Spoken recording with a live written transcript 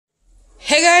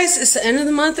Hey guys, it's the end of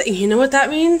the month, and you know what that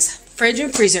means? Fridge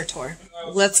and freezer tour.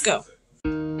 Let's go.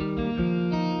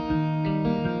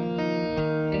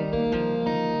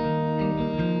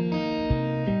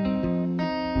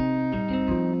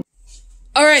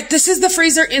 Alright, this is the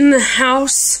freezer in the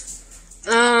house.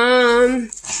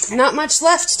 Not much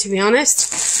left, to be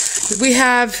honest. We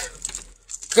have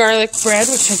garlic bread,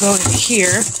 which will go in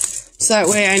here, so that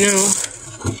way I know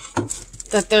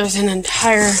that there's an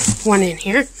entire one in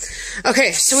here.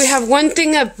 Okay, so we have one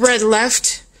thing of bread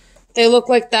left. They look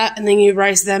like that, and then you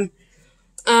rice them.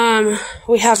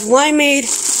 We have limeade,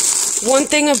 one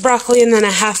thing of broccoli, and then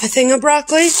a half a thing of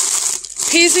broccoli.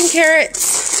 Peas and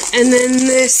carrots, and then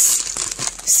this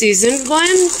seasoned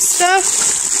blend stuff.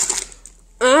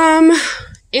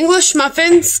 English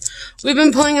muffins. We've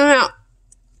been pulling them out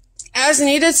as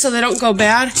needed so they don't go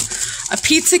bad. A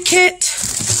pizza kit.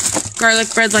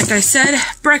 Garlic bread, like I said.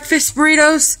 Breakfast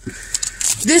burritos.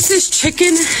 This is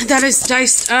chicken that is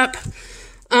diced up.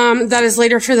 That is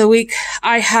later for the week.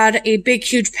 I had a big,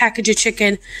 huge package of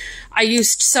chicken. I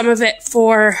used some of it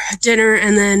for dinner,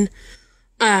 and then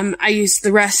I used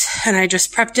the rest, and I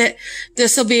just prepped it.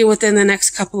 This will be within the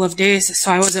next couple of days,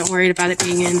 so I wasn't worried about it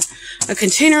being in a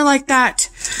container like that.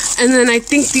 And then I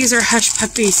think these are hush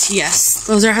puppies. Yes,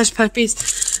 those are hush puppies.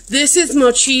 This is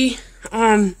mochi.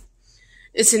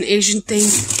 It's an Asian thing.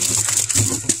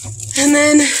 And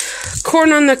then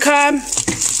corn on the cob.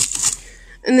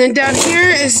 And then down here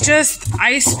is just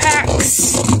ice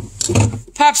packs,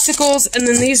 popsicles, and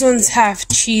then these ones have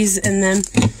cheese in them.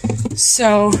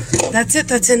 So that's it.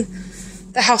 That's in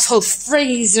the household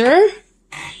freezer.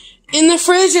 In the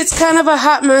fridge, it's kind of a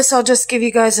hot mess. I'll just give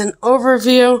you guys an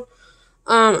overview.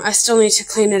 I still need to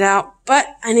clean it out, but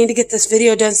I need to get this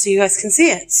video done so you guys can see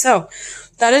it. So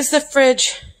that is the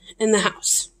fridge in the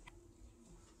house.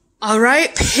 All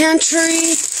right,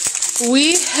 pantry.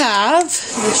 We have,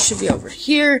 this should be over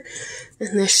here,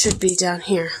 and this should be down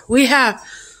here. We have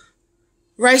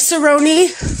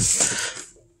rice-a-roni,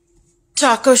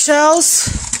 taco shells,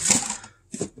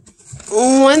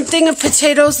 one thing of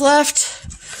potatoes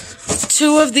left,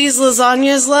 2 of these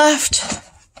lasagnas left,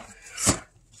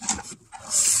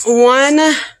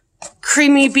 1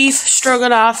 creamy beef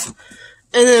stroganoff,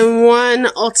 and then 1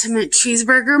 ultimate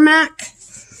cheeseburger mac.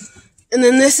 And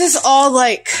then this is all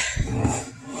like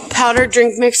powdered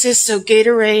drink mixes, so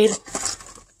Gatorade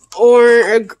or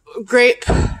a grape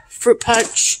fruit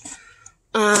punch,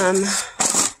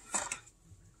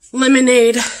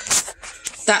 lemonade,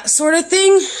 that sort of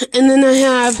thing. And then I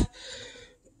have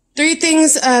 3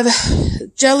 things of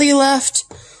jelly left,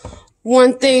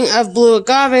 1 thing of blue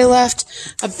agave left,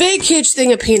 a big huge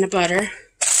thing of peanut butter,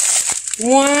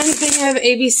 1 thing of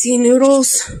ABC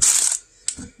noodles,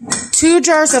 2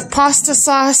 jars of pasta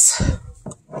sauce,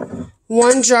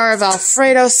 1 jar of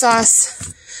Alfredo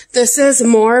sauce. This is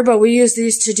more, but we use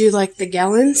these to do like the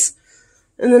gallons.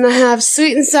 And then I have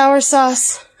sweet and sour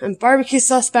sauce and barbecue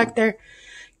sauce back there,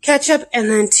 ketchup, and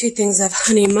then 2 things of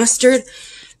honey mustard.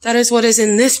 That is what is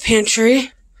in this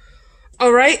pantry.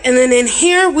 Alright, and then in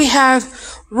here we have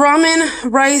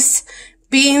ramen, rice,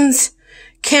 beans,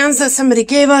 cans that somebody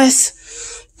gave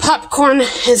us. Popcorn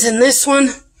is in this one.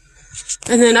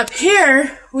 And then up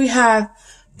here we have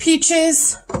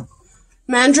peaches,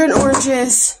 mandarin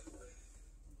oranges,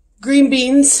 green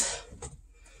beans,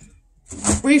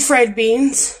 refried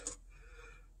beans,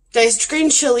 diced green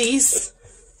chilies,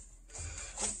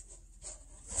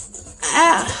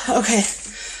 okay,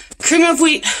 cream of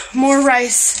wheat, more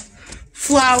rice,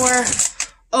 flour,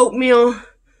 oatmeal,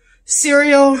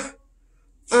 cereal,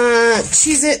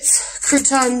 Cheez-Its,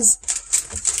 croutons,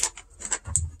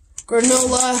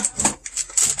 granola,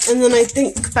 and then I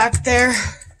think back there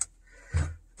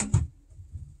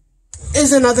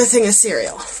is another thing of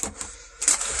cereal.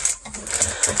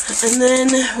 And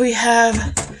then we have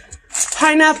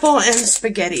pineapple and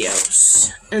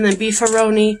SpaghettiOs. And then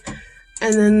beefaroni.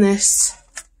 And then this,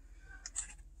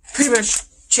 pretty much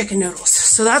chicken noodles.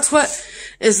 So that's what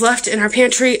is left in our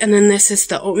pantry. And then this is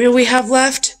the oatmeal we have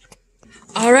left.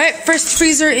 Alright, first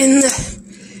freezer in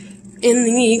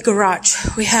the garage.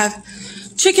 We have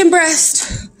chicken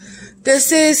breast.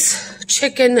 This is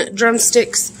chicken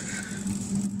drumsticks.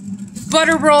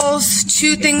 Butter rolls,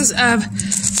 2 things of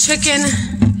chicken.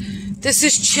 This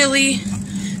is chili.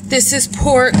 This is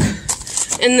pork.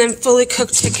 And then fully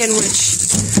cooked chicken, which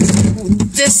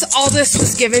all this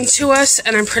was given to us,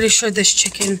 and I'm pretty sure this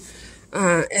chicken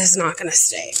is not going to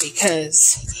stay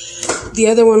because the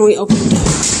other one we opened.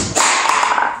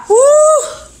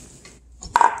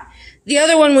 The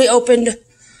other one we opened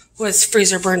was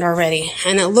freezer burned already,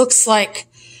 and it looks like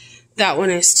that one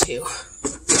is too.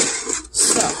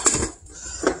 So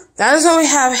that is what we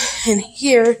have in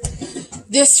here.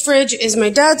 This fridge is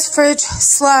my dad's fridge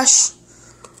slash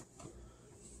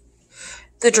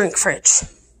the drink fridge. So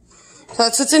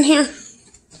that's what's in here.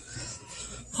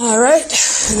 Alright,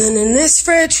 and then in this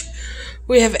fridge,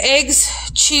 we have eggs,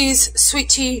 cheese, sweet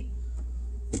tea,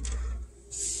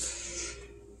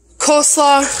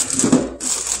 coleslaw,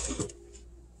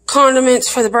 condiments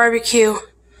for the barbecue,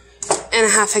 and a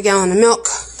half a gallon of milk,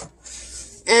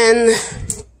 and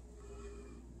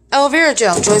aloe vera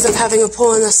gel. Joys of having a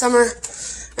pool in the summer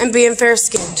and being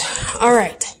fair-skinned.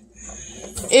 Alright,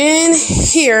 in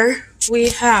here we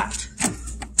have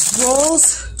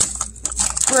rolls,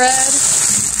 bread,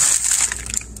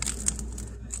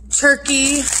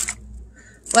 turkey,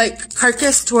 like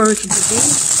carcass to where we can do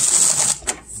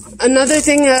beef. Another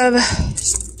thing of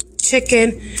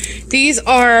chicken. These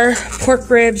are pork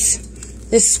ribs.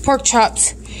 This is pork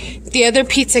chops. The other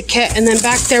pizza kit. And then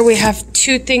back there we have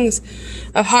 2 things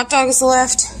of hot dogs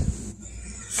left.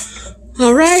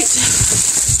 Alright.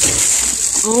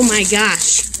 Oh my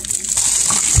gosh.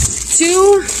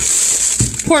 2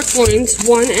 pork loins,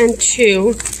 1 and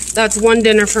 2. That's 1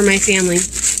 dinner for my family.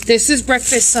 This is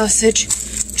breakfast sausage,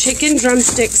 chicken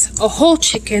drumsticks, a whole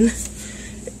chicken,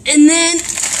 and then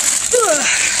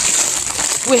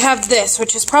we have this,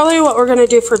 which is probably what we're going to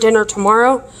do for dinner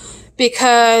tomorrow,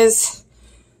 because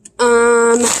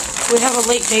we have a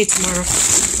late day tomorrow.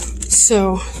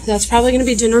 So that's probably going to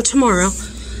be dinner tomorrow.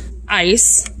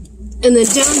 Ice. And then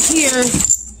down here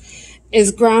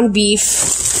is ground beef,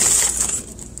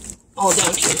 all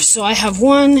down here. So I have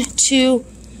 1, 2,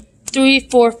 3,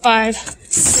 4, 5,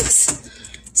 6,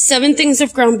 7 things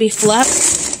of ground beef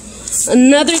left.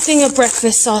 Another thing of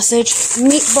breakfast sausage,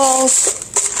 meatballs,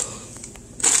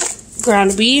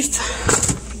 ground beef,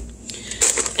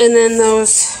 and then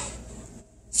those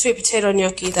sweet potato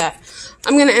gnocchi that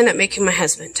I'm going to end up making my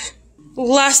husband.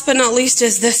 Last but not least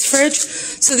is this fridge.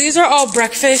 So these are all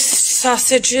breakfast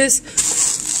sausages,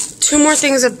 2 more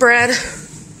things of bread,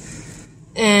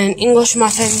 and English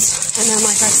muffins, and then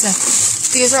like I said,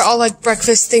 these are all like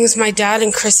breakfast things. My dad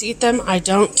and Chris eat them. I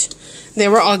don't. They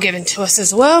were all given to us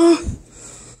as well.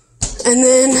 And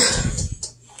then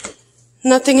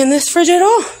nothing in this fridge at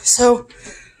all. So,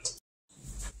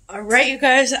 alright you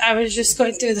guys, I was just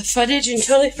going through the footage and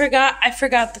totally forgot. I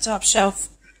forgot the top shelf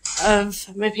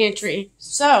of my pantry.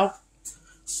 So,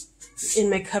 in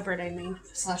my cupboard I mean,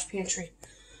 slash pantry.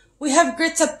 We have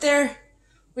grits up there.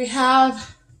 We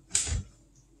have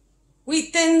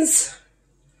wheat thins.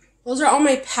 Those are all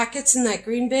my packets in that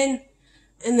green bin.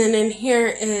 And then in here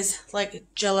is like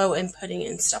Jell-O and pudding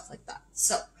and stuff like that.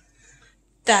 So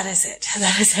that is it.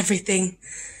 That is everything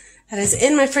that is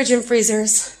in my fridge and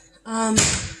freezers.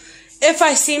 If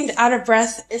I seemed out of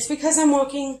breath, it's because I'm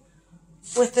walking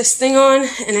with this thing on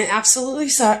and it absolutely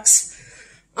sucks.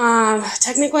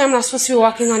 Technically I'm not supposed to be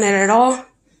walking on it at all.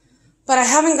 But I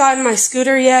haven't gotten my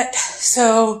scooter yet,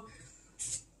 so...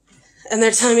 And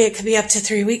they're telling me it could be up to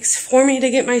 3 weeks for me to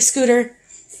get my scooter.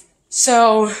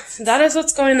 So, that is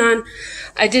what's going on.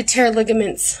 I did tear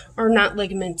ligaments, or not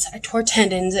ligaments, I tore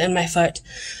tendons in my foot.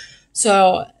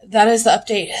 So, that is the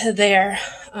update there.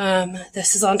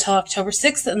 This is until October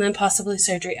 6th, and then possibly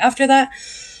surgery after that.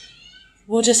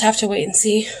 We'll just have to wait and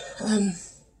see. But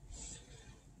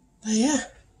yeah,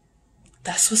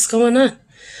 that's what's going on.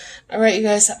 Alright, you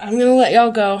guys, I'm going to let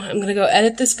y'all go. I'm going to go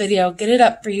edit this video, get it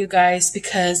up for you guys,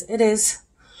 because it is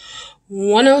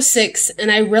 1:06, and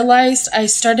I realized I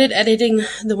started editing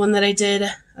the one that I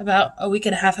did about a week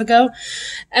and a half ago,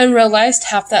 and realized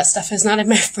half that stuff is not in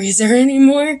my freezer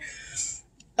anymore.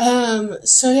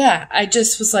 So yeah, I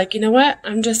just was like, you know what?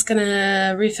 I'm just going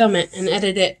to refilm it and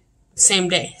edit it same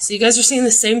day. So you guys are seeing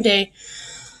the same day,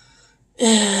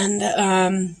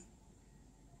 and,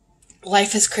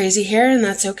 life is crazy here, and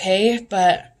that's okay,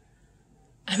 but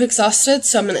I'm exhausted,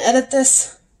 so I'm going to edit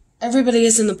this. Everybody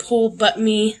is in the pool but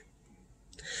me.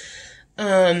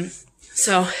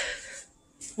 So,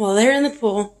 while they're in the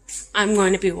pool, I'm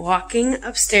going to be walking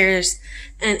upstairs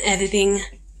and editing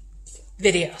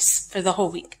videos for the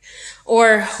whole week.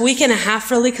 Or week and a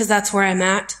half, really, because that's where I'm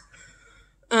at.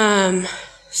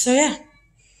 So yeah.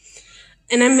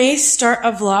 And I may start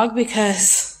a vlog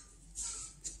because...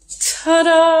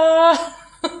 Ta-da!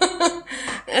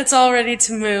 It's all ready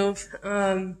to move.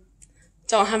 Don't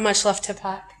have much left to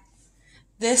pack.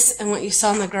 This and what you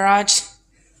saw in the garage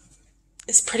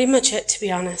is pretty much it, to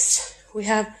be honest. We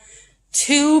have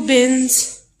 2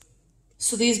 bins.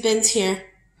 So these bins here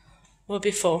will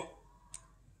be full.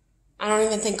 I don't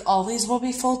even think all these will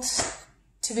be full,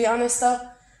 to be honest, though.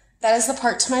 That is the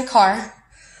part to my car.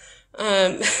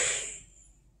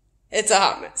 It's a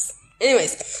hot mess.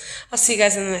 Anyways, I'll see you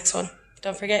guys in the next one.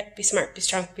 don't forget, be smart, be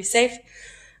strong, be safe.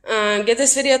 Give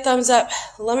this video a thumbs up.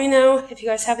 Let me know if you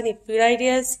guys have any food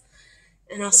ideas.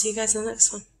 And I'll see you guys in the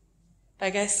next one.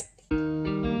 Bye, guys.